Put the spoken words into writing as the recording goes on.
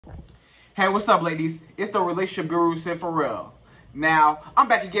Hey, what's up, ladies? It's the relationship guru, Sydd Ferrell. Now, I'm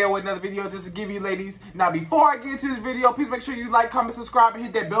back again with another video just to give you ladies. Now, before I get into this video, please make sure you like, comment, subscribe, and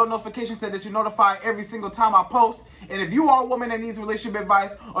hit that bell notification so that you're notified every single time I post. And if you are a woman that needs relationship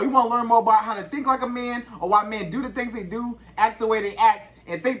advice, or you want to learn more about how to think like a man, or why men do the things they do, act the way they act,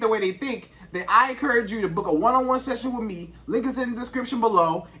 and think the way they think, then I encourage you to book a one-on-one session with me. Link is in the description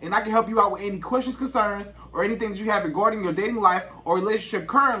below, and I can help you out with any questions, concerns, or anything that you have regarding your dating life or relationship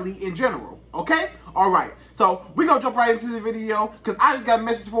currently in general. Okay? Alright, so we're going to jump right into the video because I just got a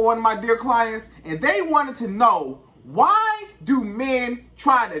message for one of my dear clients, and they wanted to know, why do men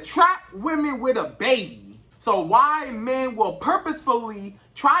try to trap women with a baby? So why men will purposefully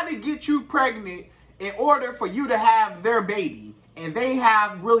try to get you pregnant in order for you to have their baby, and they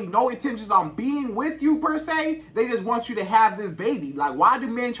have really no intentions on being with you per se. They just want you to have this baby. Like, why do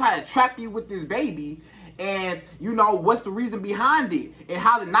men try to trap you with this baby? And you know, what's the reason behind it, and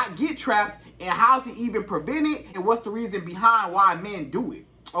how to not get trapped, and how to even prevent it, and what's the reason behind why men do it.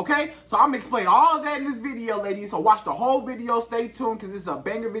 Okay, so I'm gonna explain all of that in this video, ladies. So watch the whole video, stay tuned, because it's a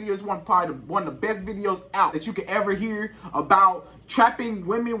banger video. It's probably one of the best videos out that you could ever hear about trapping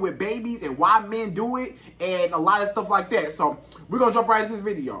women with babies and why men do it, and a lot of stuff like that. So we're gonna jump right into this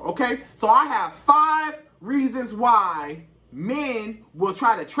video. Okay, so I have 5 reasons why men will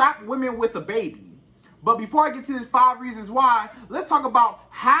try to trap women with a baby. But before I get to these 5 reasons why, let's talk about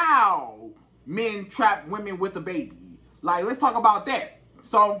how men trap women with a baby. Like, let's talk about that.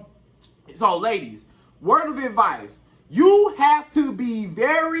 So ladies, word of advice, you have to be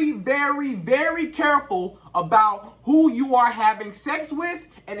very, very, very careful about who you are having sex with,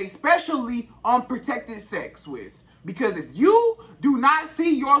 and especially unprotected sex with. Because if you do not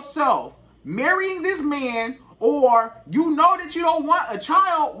see yourself marrying this man, or you know that you don't want a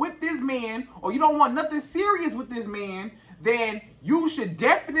child with this man, or you don't want nothing serious with this man, then you should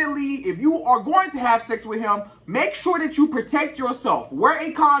definitely, if you are going to have sex with him, make sure that you protect yourself. Wear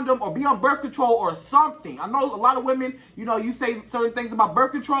a condom or be on birth control or something. I know a lot of women, you know, you say certain things about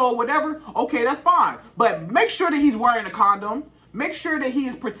birth control or whatever. Okay, that's fine. But make sure that he's wearing a condom. Make sure that he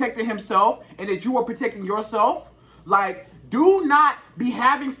is protecting himself and that you are protecting yourself. Like, do not be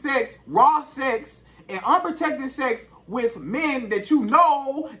having sex, raw sex, and unprotected sex with men that you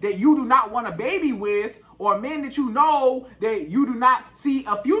know that you do not want a baby with, or men that you know that you do not see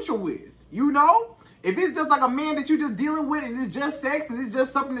a future with. You know, if it's just like a man that you're just dealing with and it's just sex and it's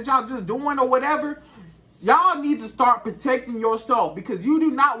just something that y'all just doing or whatever, y'all need to start protecting yourself, because you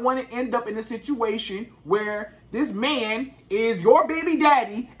do not want to end up in a situation where this man is your baby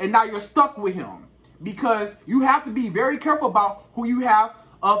daddy and now you're stuck with him. Because you have to be very careful about who you have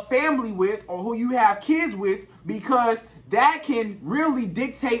a family with or who you have kids with, because that can really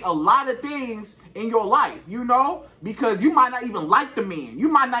dictate a lot of things in your life, you know, because you might not even like the man. You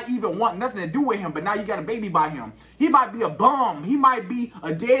might not even want nothing to do with him, but now you got a baby by him. He might be a bum. He might be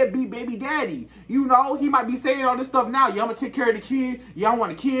a deadbeat baby daddy. You know, he might be saying all this stuff now. Yeah, I'm going to take care of the kid. Yeah, I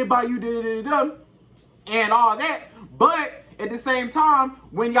want a kid by you, and all that. But at the same time,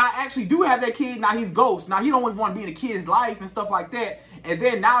 when y'all actually do have that kid, now he's ghost. Now he don't even want to be in the kid's life and stuff like that. And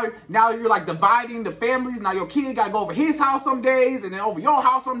then now you're like dividing the families. Now your kid got to go over his house some days, and then over your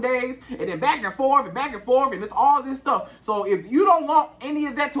house some days, and then back and forth, and it's all this stuff. So if you don't want any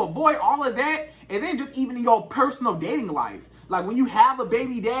of that, to avoid all of that, and then just even in your personal dating life, like when you have a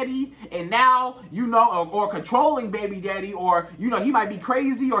baby daddy, and now, you know, or controlling baby daddy, or, you know, he might be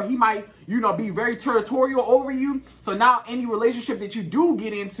crazy, or he might, you know, be very territorial over you. So now any relationship that you do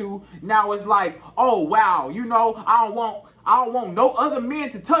get into, now it's like, oh, wow, you know, I don't want no other men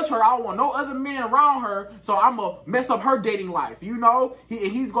to touch her. I don't want no other men around her. So I'm going to mess up her dating life. You know,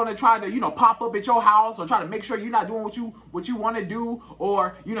 he's going to try to, you know, pop up at your house, or try to make sure you're not doing what you want to do.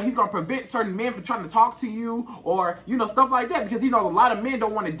 Or, you know, he's going to prevent certain men from trying to talk to you, or, you know, stuff like that. Because, you know, a lot of men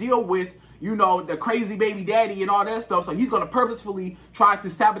don't want to deal with, you know, the crazy baby daddy and all that stuff. So he's going to purposefully try to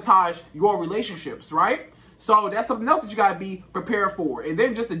sabotage your relationships, right? So that's something else that you got to be prepared for. And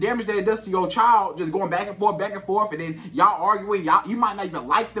then just the damage that it does to your child, just going back and forth, and then y'all arguing, you might not even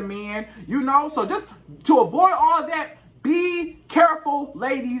like the man, you know? So just to avoid all that, be careful,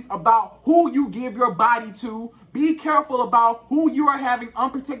 ladies, about who you give your body to. Be careful about who you are having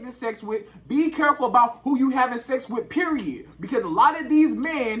unprotected sex with. Be careful about who you having sex with, period. Because a lot of these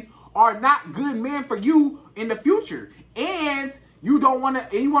men are not good men for you in the future. And you want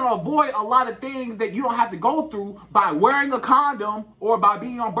to avoid a lot of things that you don't have to go through by wearing a condom, or by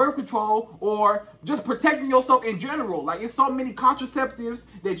being on birth control, or just protecting yourself in general. Like, it's so many contraceptives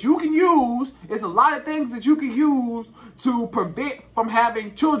that you can use. It's a lot of things that you can use to prevent from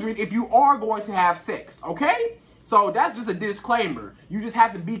having children if you are going to have sex, okay? So that's just a disclaimer. You just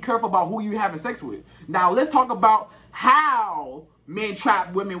have to be careful about who you having sex with. Now let's talk about how men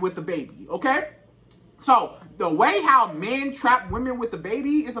trap women with the baby, okay? So the way how men trap women with the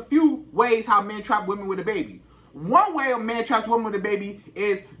baby is a few ways how men trap women with a baby. One way a man traps women with a baby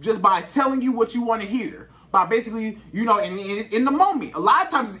is just by telling you what you want to hear. By basically, you know, and it's in the moment. A lot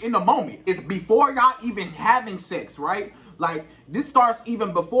of times it's in the moment. It's before y'all even having sex, right? Like, this starts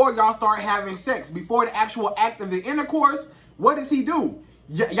even before y'all start having sex. Before the actual act of the intercourse, what does he do?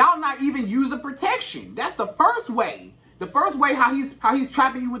 Y'all not even using protection. That's the first way. The first way how he's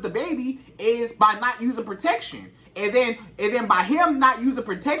trapping you with the baby is by not using protection. And then by him not using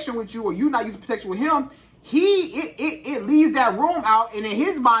protection with you, or you not using protection with him, it leaves that room out, and in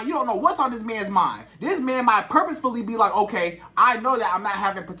his mind, you don't know what's on this man's mind. This man might purposefully be like, okay, I know that I'm not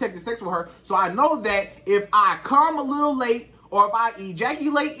having protected sex with her, so I know that if I come a little late, or if I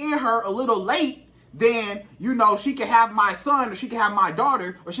ejaculate in her a little late, then, you know, she can have my son, or she can have my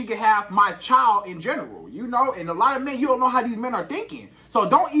daughter, or she can have my child in general, you know? And a lot of men, you don't know how these men are thinking. So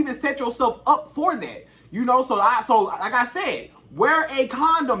don't even set yourself up for that, you know? So like I said, wear a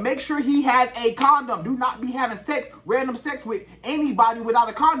condom. Make sure he has a condom. Do not be having random sex with anybody without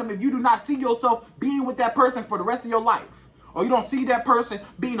a condom if you do not see yourself being with that person for the rest of your life. Or you don't see that person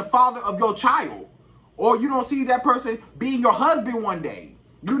being the father of your child. Or you don't see that person being your husband one day.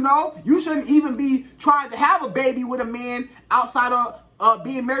 You know, you shouldn't even be trying to have a baby with a man outside of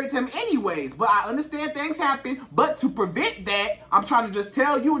being married to him anyways. But I understand things happen. But to prevent that, I'm trying to just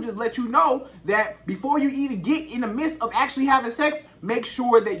tell you and just let you know that before you even get in the midst of actually having sex, make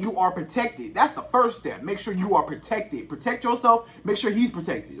sure that you are protected. That's the first step. Make sure you are protected. Protect yourself. Make sure he's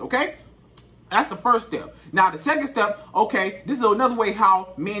protected, okay? That's the first step. Now, the second step, okay, this is another way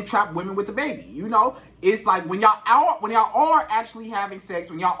how men trap women with the baby. You know, it's like when y'all are actually having sex,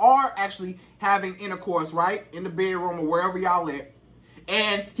 when y'all are actually having intercourse, right, in the bedroom or wherever y'all at,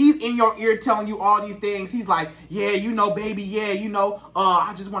 and he's in your ear telling you all these things. He's like, yeah, you know, baby, yeah, you know,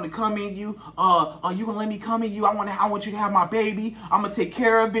 I just want to come in you. Are you gonna let me come in you? I want you to have my baby. I'm gonna take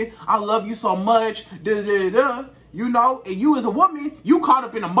care of it. I love you so much. You know, and you as a woman, you caught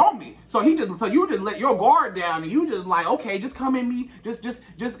up in a moment. So you just let your guard down, and you just like, okay, just come in me, just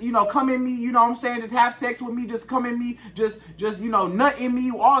you know, come in me, you know what I'm saying? Just have sex with me, just come in me, just you know, nut in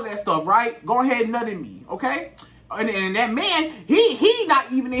me, all that stuff, right? Go ahead and nut in me, okay? And that man, he not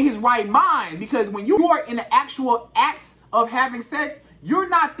even in his right mind, because when you are in the actual act of having sex, you're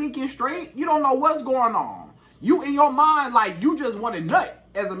not thinking straight. You don't know what's going on. You in your mind, like, you just want to nut.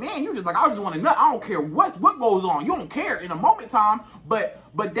 As a man, you just like, I just want to nut. I don't care what goes on. You don't care in a moment time, but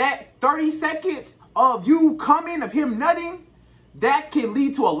that 30 seconds of you coming, of him nutting, that can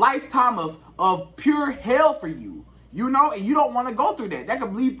lead to a lifetime of pure hell for you. You know, and you don't want to go through that. That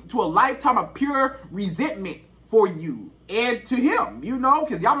could lead to a lifetime of pure resentment for you and to him, you know,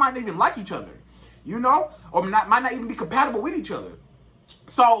 because y'all might not even like each other, you know, or might not even be compatible with each other.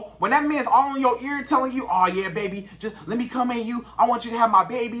 So when that man's all in your ear telling you, oh yeah, baby, just let me come in you. I want you to have my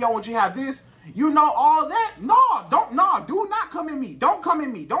baby. I want you to have this. You know all that? No, do not come in me. Don't come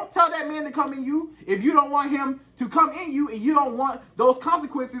in me. Don't tell that man to come in you if you don't want him to come in you, and you don't want those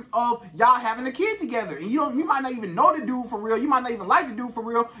consequences of y'all having a kid together. And you might not even know the dude for real. You might not even like the dude for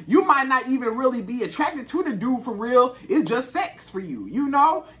real. You might not even really be attracted to the dude for real. It's just sex for you, you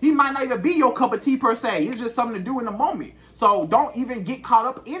know? He might not even be your cup of tea per se. It's just something to do in the moment. So don't even get caught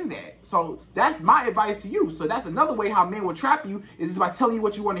up in that. So that's my advice to you. So that's another way how men will trap you, is by telling you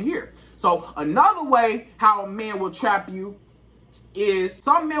what you want to hear. So another way how a man will trap you is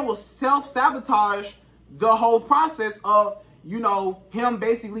some men will self-sabotage the whole process of, you know, him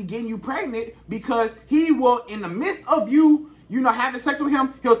basically getting you pregnant, because he will, in the midst of you, you know, having sex with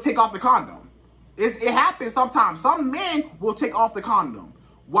him, he'll take off the condom. It happens sometimes. Some men will take off the condom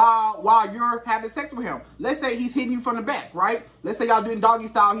while you're having sex with him. Let's say he's hitting you from the back, right? Let's say y'all doing doggy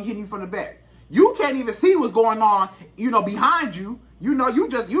style, he's hitting you from the back. You can't even see what's going on, you know, behind you. You know, you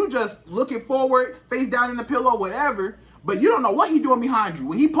just looking forward, face down in the pillow, whatever. But you don't know what he's doing behind you.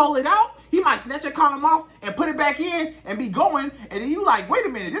 When he pull it out, he might snatch your condom off and put it back in and be going. And then you like, wait a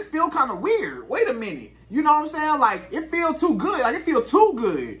minute, this feel kind of weird. Wait a minute. You know what I'm saying? Like, it feel too good. Like, it feel too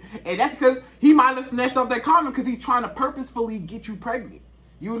good. And that's because he might have snatched off that condom because he's trying to purposefully get you pregnant.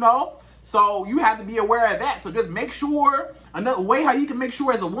 You know? So you have to be aware of that. So just make sure, another way how you can make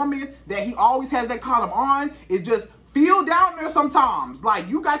sure as a woman that he always has that condom on is just feel down there sometimes. Like,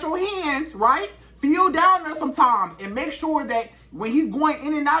 you got your hands, right? Feel down there sometimes and make sure that when he's going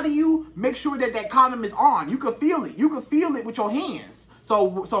in and out of you, make sure that that condom is on. You can feel it. You can feel it with your hands.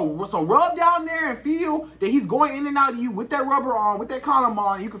 So rub down there and feel that he's going in and out of you with that rubber on, with that condom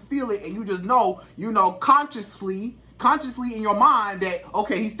on. You can feel it, and you just know, consciously in your mind that,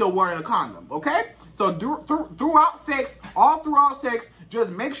 okay, he's still wearing a condom, okay? So throughout sex, all throughout sex,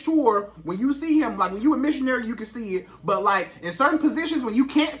 just make sure when you see him, like when you a missionary, you can see it, but like in certain positions when you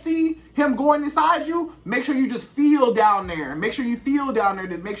can't see him going inside you, make sure you just feel down there. Make sure you feel down there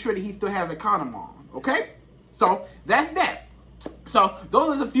to make sure that he still has a condom on, okay? So that's that. So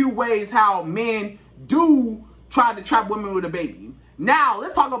those are a few ways how men do try to trap women with a baby. Now,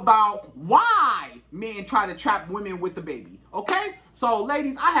 let's talk about why men try to trap women with the baby, okay? So,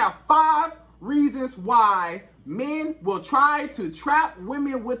 ladies, I have 5 reasons why men will try to trap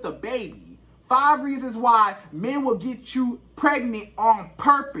women with a baby. 5 reasons why men will get you pregnant on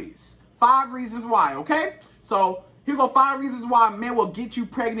purpose. 5 reasons why, okay? So, here go 5 reasons why men will get you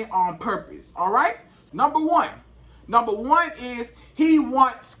pregnant on purpose, all right? Number one is he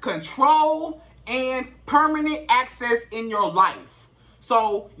wants control and permanent access in your life.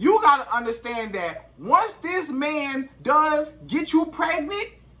 So you got to understand that once this man does get you pregnant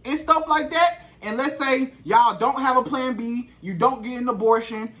and stuff like that, and let's say y'all don't have a plan B, you don't get an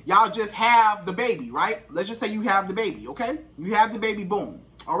abortion, y'all just have the baby, right? Let's just say you have the baby, okay? You have the baby, boom,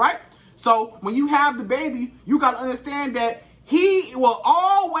 all right? So when you have the baby, you got to understand that he will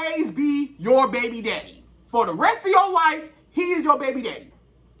always be your baby daddy. For the rest of your life, he is your baby daddy.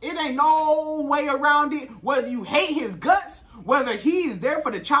 It ain't no way around it, whether you hate his guts, whether he is there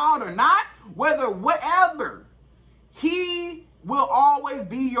for the child or not, whether whatever, he will always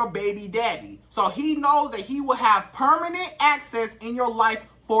be your baby daddy. So he knows that he will have permanent access in your life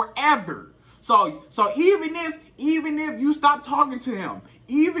forever. So even if you stop talking to him,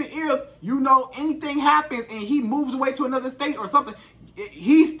 even if anything happens and he moves away to another state or something,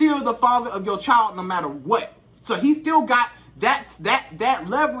 he's still the father of your child no matter what. So he still got that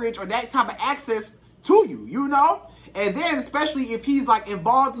leverage or that type of access to you, And then especially if he's like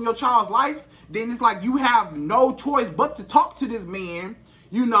involved in your child's life, then it's like you have no choice but to talk to this man,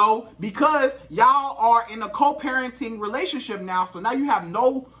 because y'all are in a co-parenting relationship now. So now you have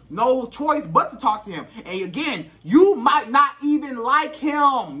no choice but to talk to him. And again, you might not even like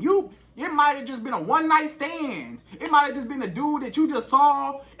him. It might have just been a one-night stand. It might have just been a dude that you just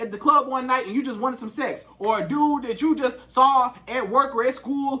saw at the club one night and you just wanted some sex, or a dude that you just saw at work or at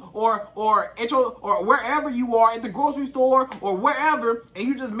school or wherever you are, at the grocery store or wherever, and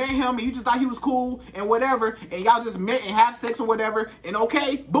you just met him and you just thought he was cool and whatever, and y'all just met and have sex or whatever, and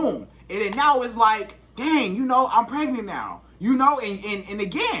okay, boom, and then now it's like, dang, I'm pregnant now, and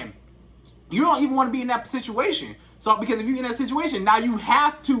again, you don't even want to be in that situation. So because if you're in that situation, now you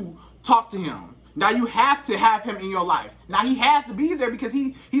have to talk to him. Now you have to have him in your life. Now he has to be there because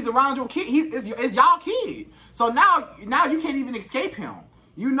he's around your kid. It's y'all kid. So now you can't even escape him.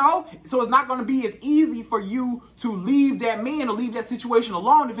 So it's not going to be as easy for you to leave that man or leave that situation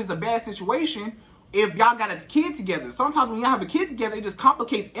alone if it's a bad situation. If y'all got a kid together, sometimes when y'all have a kid together, it just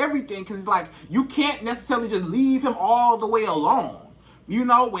complicates everything because it's like you can't necessarily just leave him all the way alone. When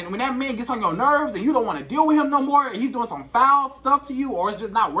that man gets on your nerves and you don't want to deal with him no more, and he's doing some foul stuff to you, or it's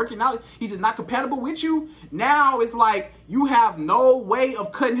just not working out, he's just not compatible with you, now it's like you have no way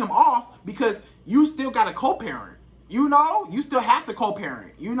of cutting him off because you still got a co-parent. You still have to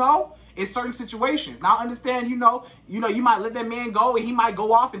co-parent, in certain situations. Now understand, you might let that man go and he might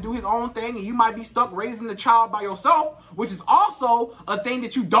go off and do his own thing, and you might be stuck raising the child by yourself, which is also a thing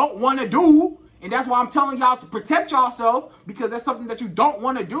that you don't want to do. And that's why I'm telling y'all to protect yourself, because that's something that you don't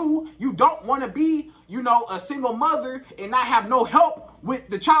want to do. You don't want to be, a single mother and not have no help with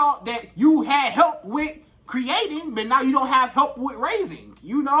the child that you had help with creating, but now you don't have help with raising.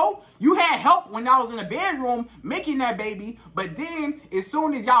 You had help when y'all was in the bedroom making that baby, but then as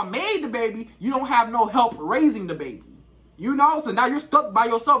soon as y'all made the baby, you don't have no help raising the baby. So now you're stuck by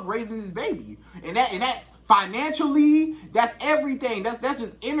yourself raising this baby. And that's financially, that's everything. That's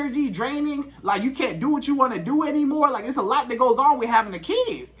just energy draining. Like, you can't do what you want to do anymore. Like, it's a lot that goes on with having a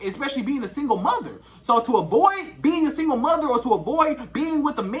kid, especially being a single mother. So to avoid being a single mother, or to avoid being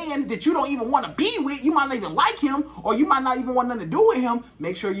with a man that you don't even want to be with, you might not even like him, or you might not even want nothing to do with him,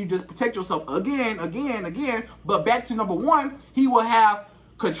 make sure you just protect yourself again. But back to number one, he will have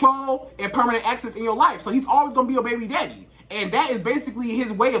control and permanent access in your life. So he's always going to be your baby daddy. And that is basically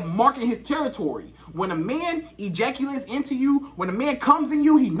his way of marking his territory. When a man ejaculates into you, when a man comes in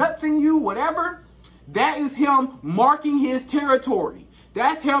you, he nuts in you, whatever, that is him marking his territory.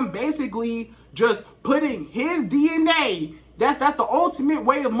 That's him basically just putting his DNA. That's the ultimate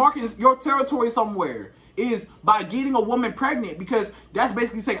way of marking your territory somewhere, is by getting a woman pregnant, because that's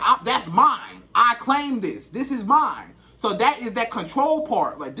basically saying, that's mine. I claim this. This is mine. So that is that control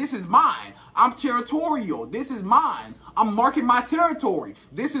part. Like, this is mine. I'm territorial. This is mine. I'm marking my territory.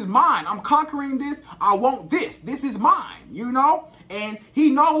 This is mine. I'm conquering this. I want this. This is mine, you know? And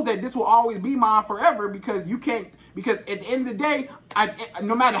he knows that this will always be mine forever, because you can't, because at the end of the day,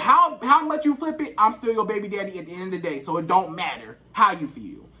 no matter how much you flip it, I'm still your baby daddy at the end of the day. So it don't matter how you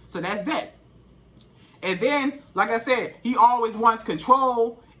feel. So that's that. And then, like I said, he always wants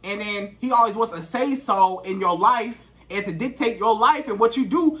control, and then he always wants a say-so in your life and to dictate your life and what you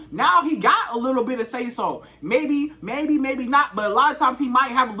do. Now he got a little bit of say-so. Maybe not, but a lot of times he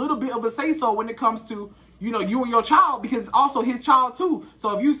might have a little bit of a say-so when it comes to, you know, you and your child, because it's also his child too.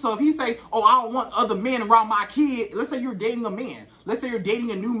 So if he say, oh, I don't want other men around my kid. Let's say you're dating a man. Let's say you're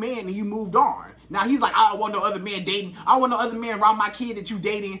dating a new man and you moved on. Now he's like, I don't want no other man dating. I don't want no other man around my kid that you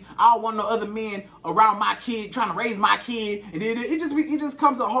dating. I don't want no other men around my kid trying to raise my kid. And it just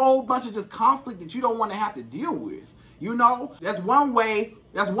comes a whole bunch of just conflict that you don't want to have to deal with. You know, that's one way.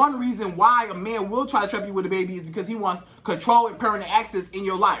 That's one reason why a man will try to trap you with a baby, is because he wants control and permanent access in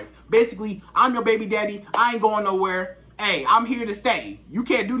your life. Basically, I'm your baby daddy. I ain't going nowhere. Hey, I'm here to stay. You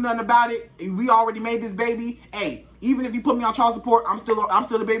can't do nothing about it. We already made this baby. Hey, even if you put me on child support, I'm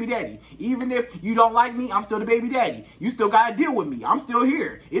still the baby daddy. Even if you don't like me, I'm still the baby daddy. You still gotta deal with me. I'm still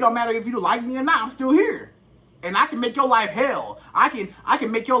here. It don't matter if you like me or not. I'm still here, and I can make your life hell. I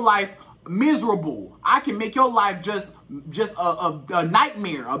can make your life miserable. I can make your life just a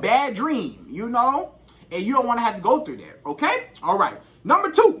nightmare, a bad dream, you know? And you don't want to have to go through that, okay? All right.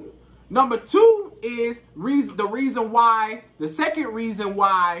 Number two is the second reason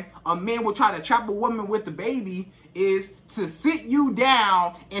why a man will try to trap a woman with the baby is to sit you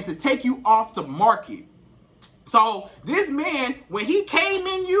down and to take you off the market. So this man, when he came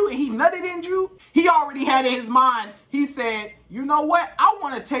in you and he nutted in you, he already had in his mind, he said, you know what? I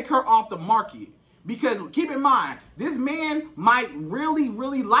want to take her off the market. Because keep in mind, this man might really,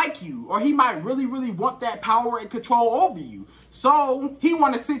 really like you, or he might really, really want that power and control over you. So he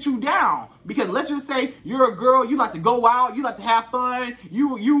want to sit you down, because let's just say you're a girl, you like to go out, you like to have fun,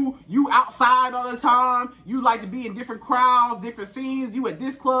 you outside all the time, you like to be in different crowds, different scenes, you at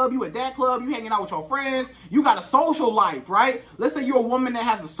this club, you at that club, you hanging out with your friends, you got a social life, right? Let's say you're a woman that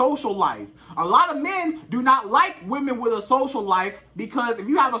has a social life. A lot of men do not like women with a social life, because if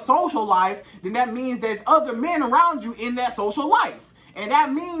you have a social life, then that means there's other men around you in that social life. And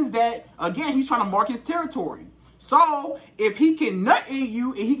that means that, again, he's trying to mark his territory. So if he can nut in you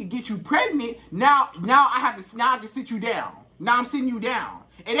and he can get you pregnant, now I can sit you down. Now I'm sitting you down.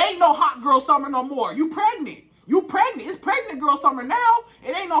 It ain't no hot girl summer no more. You pregnant. You pregnant. It's pregnant girl summer now.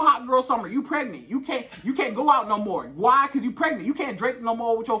 It ain't no hot girl summer. You pregnant. You can't go out no more. Why? Because you pregnant. You can't drink no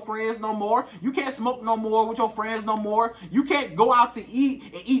more with your friends no more. You can't smoke no more with your friends no more. You can't go out to eat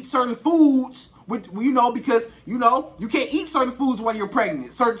and eat certain foods with, you know, because, you know, you can't eat certain foods when you're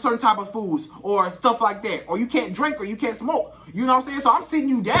pregnant. Certain type of foods or stuff like that. Or you can't drink or you can't smoke. You know what I'm saying? So I'm sitting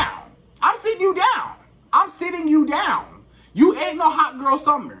you down. I'm sitting you down. I'm sitting you down. You ain't no hot girl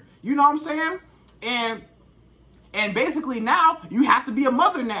summer. You know what I'm saying? And basically now you have to be a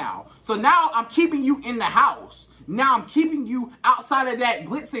mother now. So now I'm keeping you in the house. Now I'm keeping you outside of that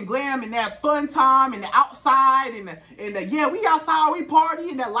glitz and glam and that fun time and the outside and the yeah, we outside, we party,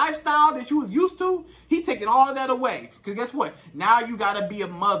 and that lifestyle that you was used to. He taking all of that away. Because guess what? Now you got to be a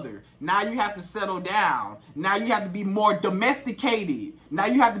mother. Now you have to settle down. Now you have to be more domesticated. Now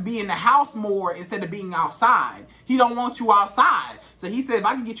you have to be in the house more instead of being outside. He don't want you outside. So he said, if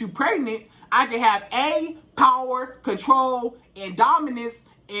I can get you pregnant, I can have A, power, control, and dominance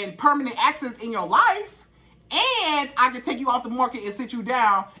and permanent access in your life. And I can take you off the market and sit you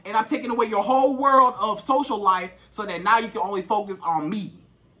down. And I'm taking away your whole world of social life so that now you can only focus on me.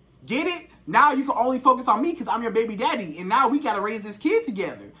 Get it? Now you can only focus on me because I'm your baby daddy. And now we got to raise this kid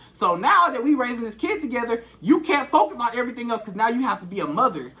together. So now that we raising this kid together, you can't focus on everything else because now you have to be a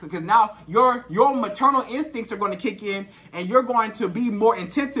mother. Because now your maternal instincts are going to kick in and you're going to be more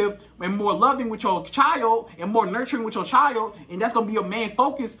attentive and more loving with your child and more nurturing with your child. And that's going to be your main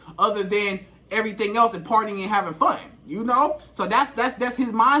focus other than everything else and partying and having fun, you know? So that's his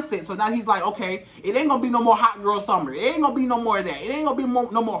mindset. So now he's like, okay, it ain't gonna be no more hot girl summer. It ain't gonna be no more of that. It ain't gonna be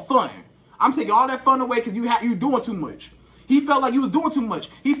no more fun. I'm taking all that fun away because you doing too much. He felt like you was doing too much.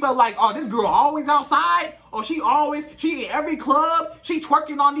 He felt like, oh, this girl always outside, or she in every club, she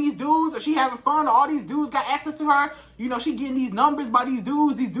twerking on these dudes, or she having fun, or all these dudes got access to her. You know, she getting these numbers by these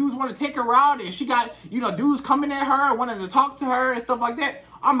dudes. These dudes want to take her out, and she got, you know, dudes coming at her, wanting to talk to her and stuff like that.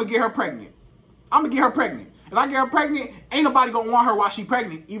 I'm gonna get her pregnant. I'm gonna get her pregnant. If I get her pregnant, ain't nobody gonna want her while she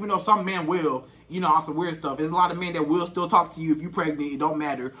pregnant, even though some men will. on some weird stuff. There's a lot of men that will still talk to you if you're pregnant. It don't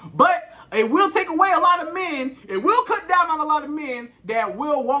matter. But it will take away a lot of men. It will cut down on a lot of men that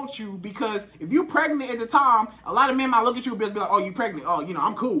will want you, because if you're pregnant at the time, a lot of men might look at you and be like, oh, you pregnant. Oh,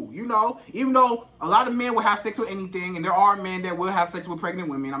 I'm cool. Even though a lot of men will have sex with anything, and there are men that will have sex with pregnant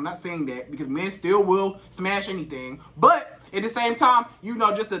women. I'm not saying that, because men still will smash anything. But at the same time,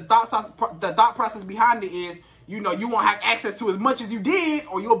 just the thought process behind it is, you won't have access to as much as you did,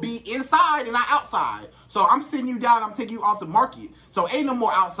 or you'll be inside and not outside. So I'm sitting you down, I'm taking you off the market. So ain't no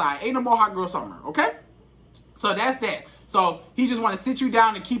more outside, ain't no more hot girl summer, okay? So that's that. So he just want to sit you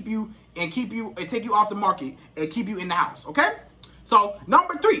down and take you off the market and keep you in the house, okay? So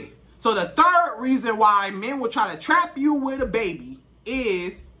number 3. So the third reason why men will try to trap you with a baby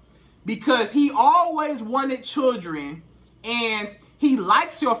is because he always wanted children, and he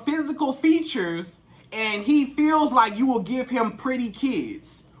likes your physical features, and he feels like you will give him pretty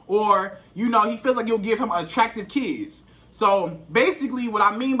kids, or, he feels like you'll give him attractive kids. So basically what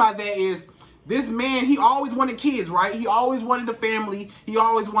I mean by that is, this man, he always wanted kids, right? He always wanted a family. He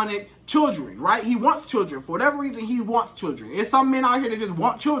always wanted children, right? He wants children. For whatever reason, he wants children. There's some men out here that just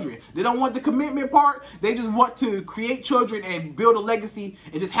want children. They don't want the commitment part. They just want to create children and build a legacy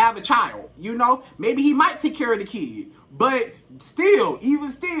and just have a child, Maybe he might take care of the kid, but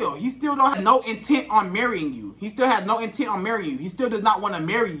even still, he still don't have no intent on marrying you. He still has no intent on marrying you. He still does not want to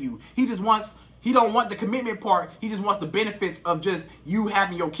marry you. He don't want the commitment part. He just wants the benefits of just you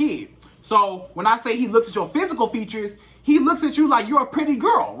having your kid. So when I say he looks at your physical features, he looks at you like you're a pretty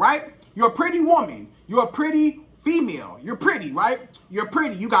girl, right? You're a pretty woman. You're a pretty female. You're pretty, right? You're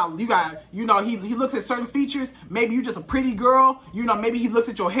pretty. You got, he looks at certain features. Maybe you're just a pretty girl. Maybe he looks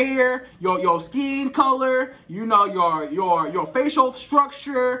at your hair, your skin color, your facial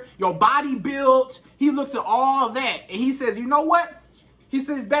structure, your body build. He looks at all that, and he says, you know what? He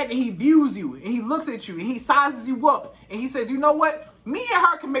sits back and he views you, and he looks at you, and he sizes you up, and he says, you know what? Me and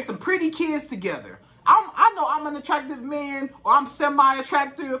her can make some pretty kids together. I know I'm an attractive man, or I'm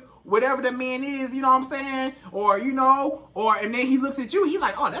semi-attractive, whatever the man is, you know what I'm saying? Or, and then he looks at you, he's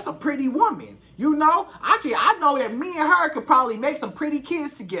like, oh, that's a pretty woman. I know that me and her could probably make some pretty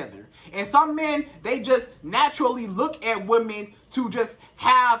kids together. And some men, they just naturally look at women to just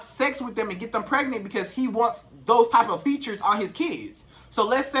have sex with them and get them pregnant because he wants those type of features on his kids. So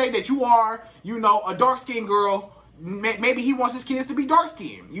let's say that you are, a dark-skinned girl. Maybe he wants his kids to be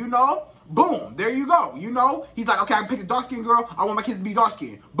dark-skinned, Boom, there you go, He's like, okay, I can pick a dark-skinned girl. I want my kids to be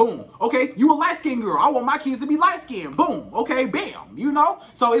dark-skinned. Boom. Okay, you a light-skinned girl. I want my kids to be light-skinned. Boom. Okay, bam,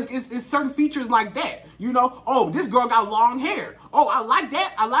 So it's certain features like that, Oh, this girl got long hair. Oh, I like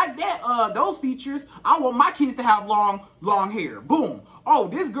that. Those features. I want my kids to have long hair. Boom. Oh,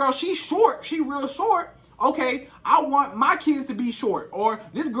 this girl, she's short. She real short. Okay, I want my kids to be short. Or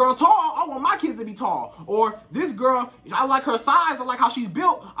this girl tall, I want my kids to be tall. Or this girl, I like her size, I like how she's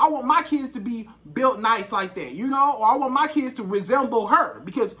built. I want my kids to be built nice like that, Or I want my kids to resemble her.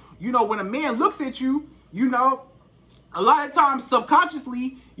 Because, when a man looks at you, a lot of times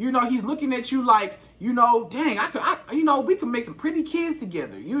subconsciously, he's looking at you like, dang, we can make some pretty kids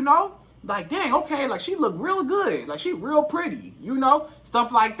together, Like, dang, okay, like she look real good. Like she real pretty,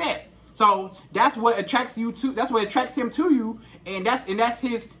 Stuff like that. So that's what attracts you to, that's what attracts him to you, and that's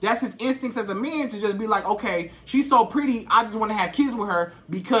his instincts as a man to just be like, okay, she's so pretty, I just want to have kids with her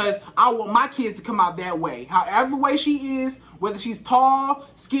because I want my kids to come out that way. However way she is, whether she's tall,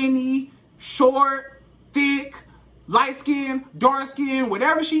 skinny, short, thick, light skin, dark skin,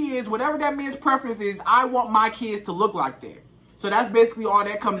 whatever she is, whatever that man's preference is, I want my kids to look like that. So that's basically all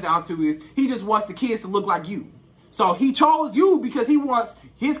that comes down to, is he just wants the kids to look like you. So he chose you because he wants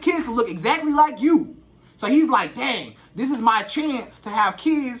his kids to look exactly like you. So he's like, dang, this is my chance to have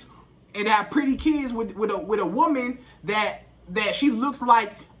kids and have pretty kids with a woman that she looks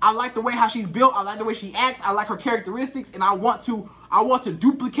like. I like the way how she's built. I like the way she acts. I like her characteristics, and I want to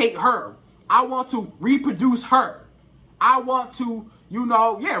duplicate her. I want to reproduce her. I want to,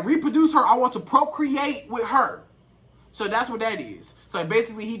 reproduce her. I want to procreate with her. So that's what that is. So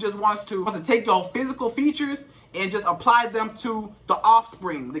basically, he just wants to take your physical features and just apply them to the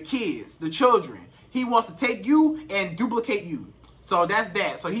offspring, the kids, the children. He wants to take you and duplicate you. So that's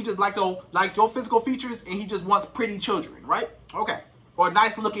that. So he just likes your physical features, and he just wants pretty children, right? Okay. Or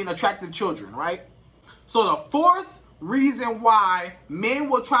nice looking, attractive children, right? So the fourth reason why men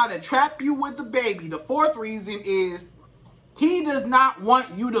will try to trap you with the baby, the fourth reason is he does not want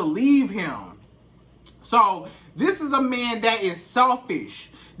you to leave him. So this is a man that is selfish.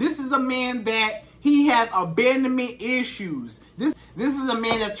 This is a man that he has abandonment issues. This is a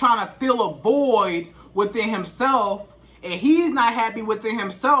man that's trying to fill a void within himself, and he's not happy within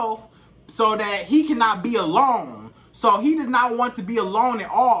himself. so that he cannot be alone. So he does not want to be alone at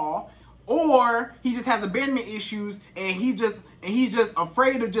all, or he just has abandonment issues, and he's just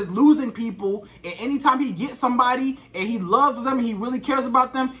afraid of just losing people. And anytime he gets somebody and he loves them, he really cares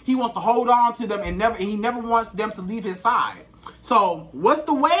about them, he wants to hold on to them, and he never wants them to leave his side. So what's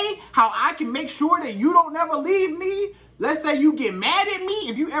the way how I can make sure that you don't never leave me? Let's say you get mad at me.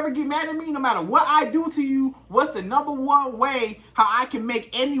 If you ever get mad at me, no matter what I do to you, what's the #1 way how I can make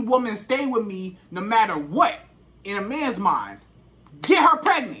any woman stay with me no matter what? In a man's mind, get her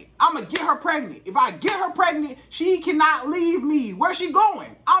pregnant. I'm going to get her pregnant. If I get her pregnant, she cannot leave me. Where's she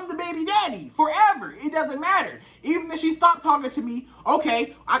going? I'm the baby daddy forever. It doesn't matter. Even if she stopped talking to me,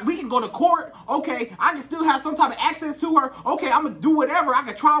 okay, we can go to court. Okay, I can still have some type of access to her. Okay, I'm going to do whatever. I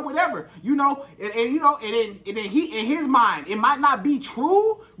can try whatever, you know. And then he, in his mind, it might not be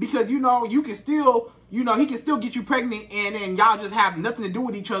true because, you know, you can still... You know, he can still get you pregnant, and then y'all just have nothing to do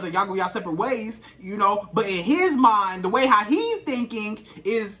with each other. Y'all go y'all separate ways, you know. But in his mind, the way how he's thinking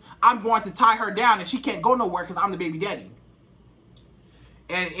is, I'm going to tie her down, and she can't go nowhere because I'm the baby daddy.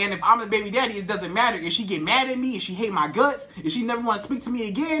 And if I'm the baby daddy, it doesn't matter. If she get mad at me, if she hate my guts, if she never want to speak to me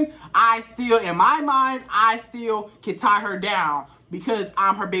again, I still, in my mind, I still can tie her down because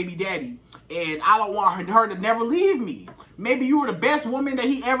I'm her baby daddy. And I don't want her to never leave me. Maybe you were the best woman that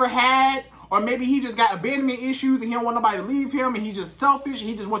he ever had. Or maybe he just got abandonment issues and he don't want nobody to leave him, and he's just selfish, and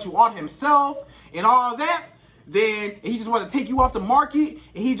he just wants you all to himself and all that. Then he just wants to take you off the market,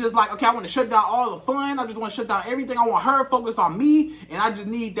 and he just like, okay, I want to shut down all the fun. I just want to shut down everything. I want her to focus on me, and I just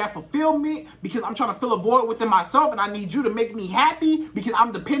need that fulfillment because I'm trying to fill a void within myself, and I need you to make me happy because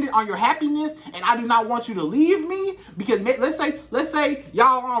I'm dependent on your happiness, and I do not want you to leave me because let's say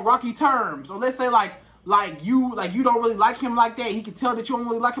y'all are on rocky terms, or let's say like you don't really like him like that. He can tell that you don't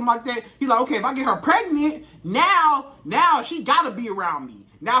really like him like that. He's like, okay, if I get her pregnant, now she gotta be around me.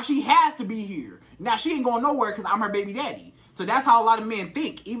 Now she has to be here. Now she ain't going nowhere because I'm her baby daddy. So that's how a lot of men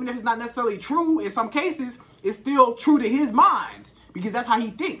think. Even if it's not necessarily true, in some cases, it's still true to his mind because that's how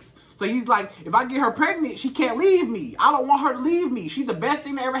he thinks. So he's like, if I get her pregnant, she can't leave me. I don't want her to leave me. She's the best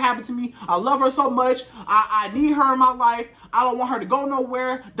thing that ever happened to me. I love her so much. I need her in my life. I don't want her to go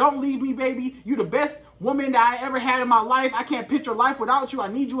nowhere. Don't leave me, baby. You the best woman that I ever had in my life. I can't picture life without you. I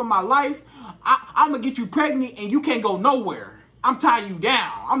need you in my life. I'm going to get you pregnant and you can't go nowhere. I'm tying you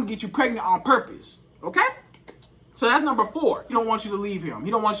down. I'm going to get you pregnant on purpose. Okay? So that's #4. He don't want you to leave him.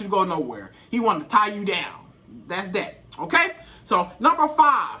 He don't want you to go nowhere. He wants to tie you down. That's that. Okay? So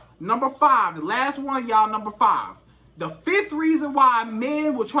 #5. #5. The last one, y'all, #5. The 5th reason why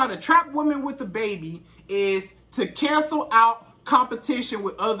men will try to trap women with the baby is to cancel out competition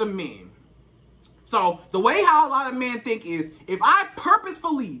with other men. So the way how a lot of men think is, if I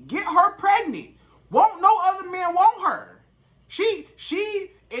purposefully get her pregnant, won't no other man want her. She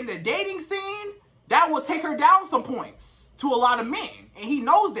in the dating scene, that will take her down some points to a lot of men. And he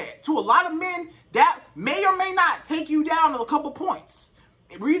knows that. To a lot of men, that may or may not take you down a couple points.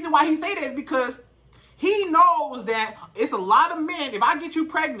 The reason why he say that is because he knows that it's a lot of men. If I get you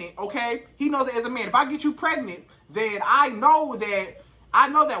pregnant, okay, he knows that as a man, if I get you pregnant, then I know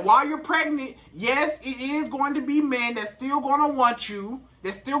that while you're pregnant, yes, it is going to be men that's still going to want you,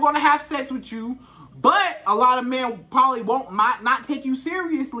 that's still going to have sex with you, but a lot of men probably might not take you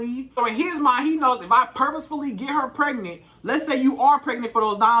seriously. So in his mind, he knows if I purposefully get her pregnant, let's say you are pregnant for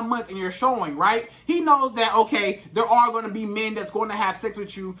those 9 months and you're showing, right? He knows that, okay, there are going to be men that's going to have sex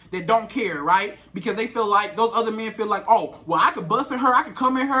with you that don't care, right? Because they feel like, those other men feel like, oh, well, I could bust in her, I could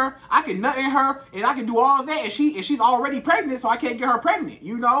come in her, I could nut in her, and I could do all of that, and she's already pregnant, so I can't get her pregnant,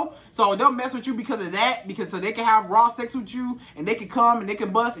 you know? So they'll mess with you because of that, so they can have raw sex with you, and they can come, and they can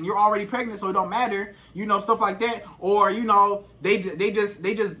bust, and you're already pregnant, so it don't matter, you know, stuff like that. Or, you know, they just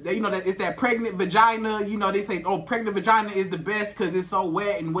you know, that it's that pregnant vagina, you know, they say, oh, pregnant vagina is the best because it's so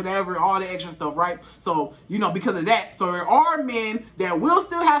wet and whatever, all the extra stuff, right? So, you know, because of that, so there are men that will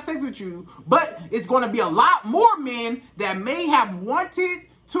still have sex with you, but it's going to be a lot more men that may have wanted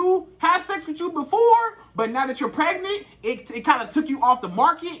to have sex with you before, but now that you're pregnant, it kind of took you off the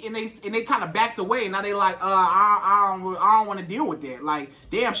market, and they kind of backed away. Now they like, I don't want to deal with that. Like,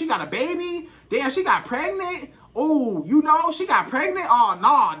 damn, she got a baby. Damn, she got pregnant. Oh, you know, she got pregnant. Oh,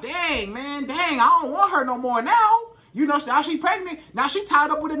 nah, dang, man, dang, I don't want her no more now. You know, now she pregnant. Now she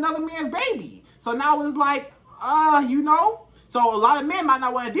tied up with another man's baby. So now it's like, you know. So a lot of men might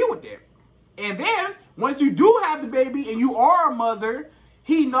not want to deal with that. And then once you do have the baby and you are a mother,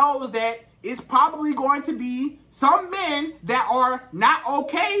 he knows that it's probably going to be some men that are not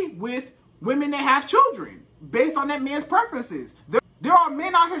okay with women that have children based on that man's preferences. There are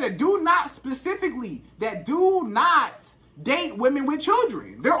men out here that do not date women with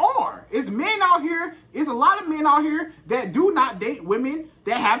children. There are. It's men out here. It's a lot of men out here that do not date women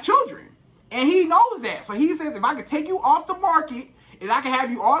that have children. And he knows that. So he says, if I can take you off the market and I can have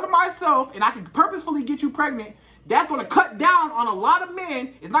you all to myself and I can purposefully get you pregnant, that's going to cut down on a lot of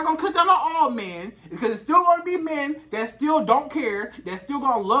men. It's not going to cut down on all men, because it's still going to be men that still don't care, that's still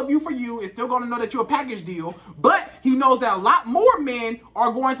going to love you for you, it's still going to know that you're a package deal. But he knows that a lot more men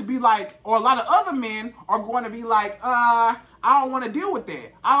are going to be like, or a lot of other men are going to be like, I don't want to deal with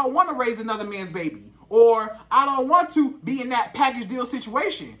that. I don't want to raise another man's baby. Or I don't want to be in that package deal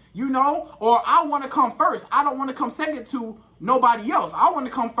situation, you know? Or I want to come first. I don't want to come second to nobody else. I want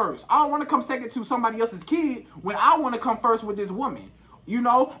to come first. I don't want to come second to somebody else's kid when I want to come first with this woman, you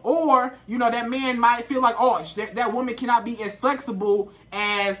know? Or, you know, that man might feel like, oh, that woman cannot be as flexible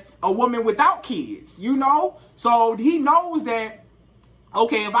as a woman without kids, you know? So he knows that,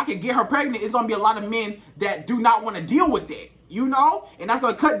 okay, if I can get her pregnant, it's going to be a lot of men that do not want to deal with that, you know? And that's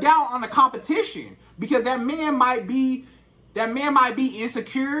going to cut down on the competition, because that man might be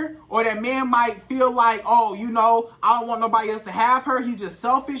insecure, or that man might feel like, oh, you know, I don't want nobody else to have her. He's just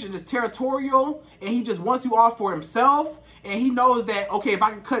selfish and just territorial, and he just wants you all for himself. And he knows that, okay, if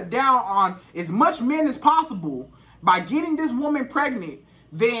I can cut down on as much men as possible by getting this woman pregnant,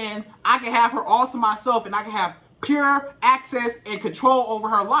 then I can have her all to myself, and I can have pure access and control over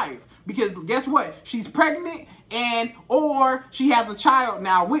her life. Because guess what? She's pregnant, and or she has a child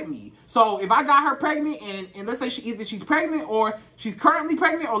now with me. So if I got her pregnant, and let's say she's pregnant, or she's currently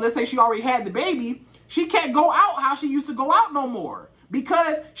pregnant, or let's say she already had the baby, she can't go out how she used to go out no more,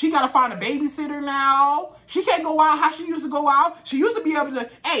 because she got to find a babysitter now. She can't go out how she used to go out. She used to be able to,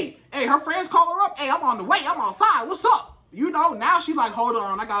 hey, her friends call her up. Hey, I'm on the way. I'm outside. What's up? You know, now she's like, hold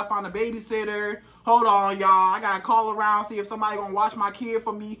on, I got to find a babysitter. Hold on, y'all. I got to call around, see if somebody going to watch my kid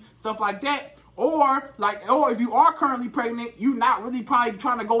for me, stuff like that. Or if you are currently pregnant, you're not really probably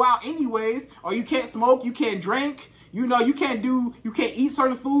trying to go out anyways, or you can't smoke, you can't drink, you know, you can't eat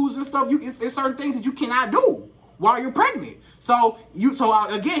certain foods and stuff. It's certain things that you cannot do while you're pregnant. So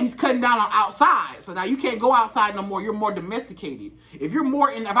again, he's cutting down on outside. So now you can't go outside no more. You're more domesticated. If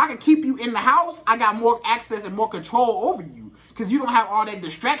I can keep you in the house, I got more access and more control over you, because you don't have all that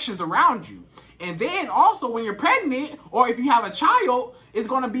distractions around you. And then also when you're pregnant, or if you have a child, it's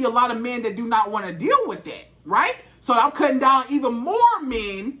going to be a lot of men that do not want to deal with that, right? So I'm cutting down even more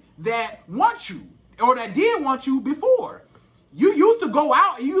men that want you, or that did want you before. You used to go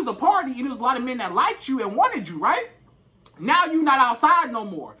out and use a party, and there was a lot of men that liked you and wanted you, right? Now you're not outside no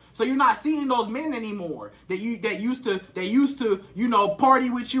more. So you're not seeing those men anymore that used to, you know,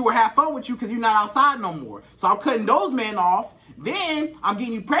 party with you or have fun with you, because you're not outside no more. So I'm cutting those men off. Then I'm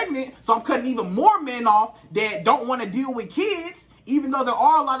getting you pregnant, so I'm cutting even more men off that don't want to deal with kids, even though there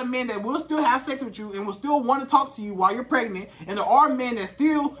are a lot of men that will still have sex with you and will still want to talk to you while you're pregnant. And there are men that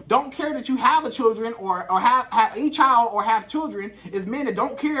still don't care that you have a children, or have a child, or have children. It's men that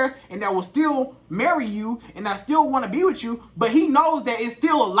don't care and that will still marry you and that still want to be with you. But he knows that it's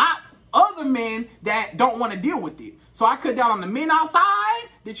still a lot other men that don't want to deal with it. So I cut down on the men outside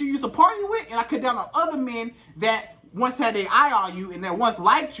that you used to party with, and I cut down on other men that once had their eye on you and that once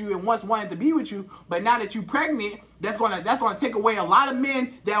liked you and once wanted to be with you, but now that you're pregnant, that's gonna take away a lot of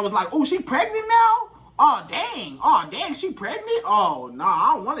men that was like, oh, she pregnant now? Oh dang, she pregnant? Oh nah,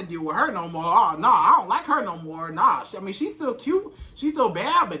 I don't want to deal with her no more. Oh nah, I don't like her no more. Nah, I mean, she's still cute, she's still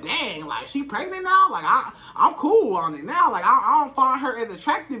bad, but dang, like, she pregnant now? Like, I'm cool on it now. Like, I don't find her as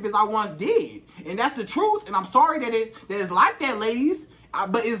attractive as I once did, and that's the truth. And I'm sorry that it's like that, ladies.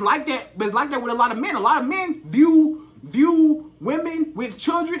 But it's like that. But it's like that with a lot of men. A lot of men view women with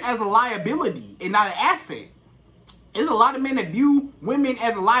children as a liability and not an asset. There's a lot of men that view women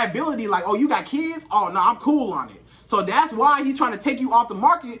as a liability. Like, oh, you got kids? Oh no, I'm cool on it. So that's why he's trying to take you off the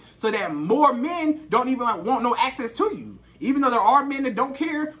market, so that more men don't even want no access to you. Even though there are men that don't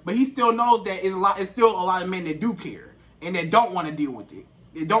care, but he still knows that it's still a lot of men that do care and that don't want to deal with it.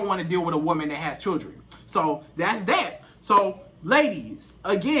 They don't want to deal with a woman that has children. So that's that. So ladies,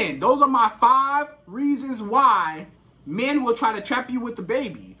 again, those are my 5 reasons why men will try to trap you with the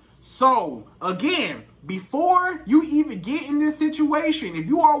baby. So again, before you even get in this situation, if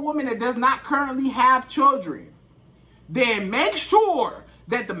you are a woman that does not currently have children, then make sure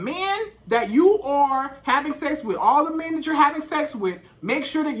that the men that you are having sex with, all the men that you're having sex with, make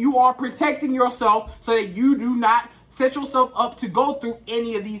sure that you are protecting yourself so that you do not set yourself up to go through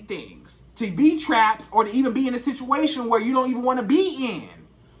any of these things, to be trapped, or to even be in a situation where you don't even want to be in.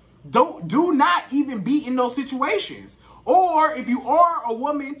 Do not even be in those situations. Or if you are a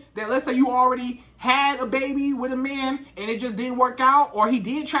woman that, let's say you already had a baby with a man and it just didn't work out, or he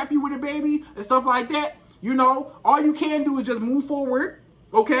did trap you with a baby and stuff like that, you know, all you can do is just move forward.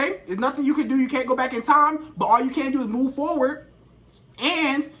 Okay, there's nothing you can do. You can't go back in time, but all you can do is move forward.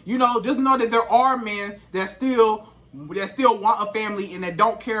 And, you know, just know that there are men that still want a family and that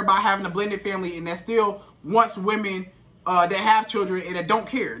don't care about having a blended family, and that still wants women that have children and that don't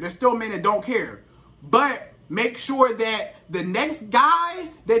care. There's still men that don't care. But make sure that the next guy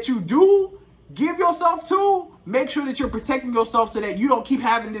that you do give yourself to, make sure that you're protecting yourself so that you don't keep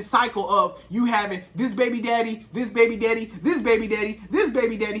having this cycle of you having this baby daddy, this baby daddy, this baby daddy, this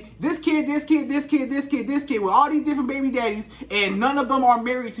baby daddy, this kid, this kid, this kid, this kid, this kid, with all these different baby daddies, and none of them are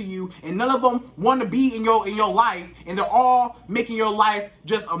married to you, and none of them want to be in your life, and they're all making your life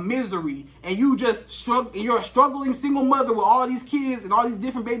just a misery, and you just struggle, and you're a struggling single mother with all these kids and all these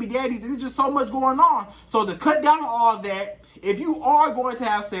different baby daddies, and there's just so much going on. So to cut down on all that, if you are going to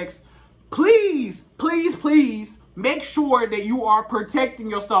have sex, please, please, please make sure that you are protecting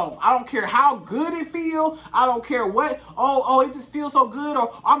yourself. I don't care how good it feels. I don't care what, oh, it just feels so good,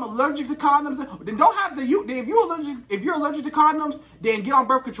 or I'm allergic to condoms. Then don't have the, if you're allergic to condoms, then get on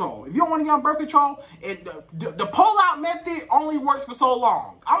birth control. If you don't want to get on birth control, and the pull-out method only works for so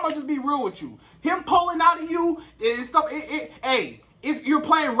long. I'm gonna just be real with you. Him pulling out of you and stuff, you're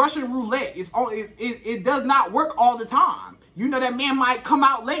playing Russian roulette. It does not work all the time. You know, that man might come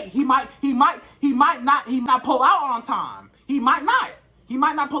out late. He might not pull out on time. He might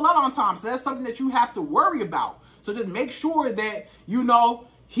not pull out on time. So that's something that you have to worry about. So just make sure that, you know,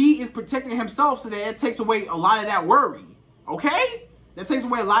 he is protecting himself so that it takes away a lot of that worry. Okay? That takes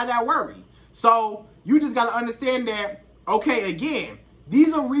away a lot of that worry. So you just got to understand that, okay, again,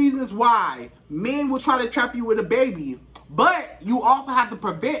 these are reasons why men will try to trap you with a baby, but you also have to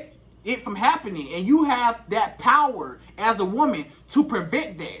prevent it from happening, and you have that power as a woman to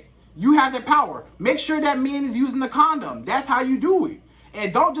prevent that. You have that power. Make sure that man is using the condom. That's how you do it.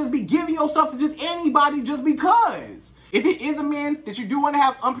 And don't just be giving yourself to just anybody just because. If it is a man that you do want to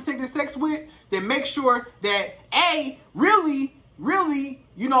have unprotected sex with, then make sure that really,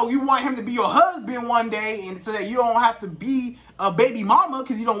 you know, you want him to be your husband one day, and so that you don't have to be a baby mama,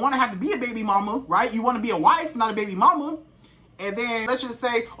 because you don't want to have to be a baby mama, right? You want to be a wife, not a baby mama. And then let's just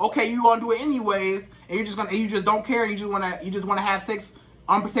say, okay, you gonna do it anyways, and you just don't care, and you just wanna have sex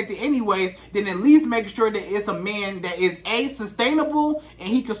unprotected anyways. Then at least make sure that it's a man that is sustainable, and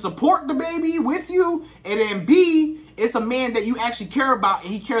he can support the baby with you, and then B, it's a man that you actually care about,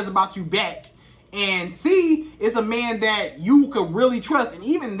 and he cares about you back. And C, it's a man that you could really trust. And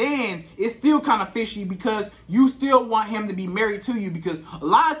even then, it's still kind of fishy, because you still want him to be married to you, because a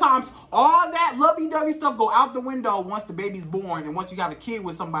lot of times all that lovey-dovey stuff go out the window once the baby's born. And once you have a kid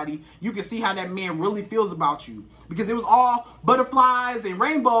with somebody, you can see how that man really feels about you, because it was all butterflies and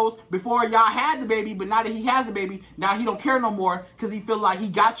rainbows before y'all had the baby. But now that he has the baby, now he don't care no more, because he feel like he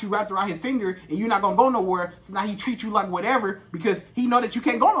got you wrapped around his finger and you're not gonna go nowhere. So now he treats you like whatever, because he know that you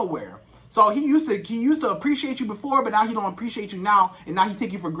can't go nowhere. So he used to appreciate you before, but now he don't appreciate you now, and now he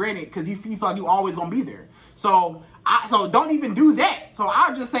take you for granted because he feel like you always gonna be there. So don't even do that. So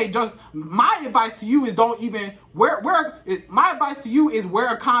I'll just say, my advice to you is don't even my advice to you is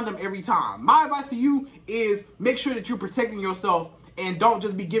wear a condom every time. My advice to you is make sure that you're protecting yourself, and don't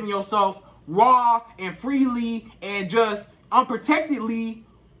just be giving yourself raw and freely and just unprotectedly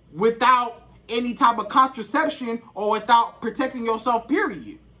without any type of contraception or without protecting yourself,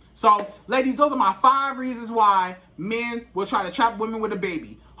 period. So, ladies, those are my 5 reasons why men will try to trap women with a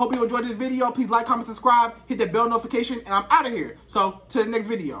baby. Hope you enjoyed this video. Please like, comment, subscribe, hit that bell notification, and I'm out of here. So, to the next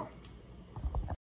video.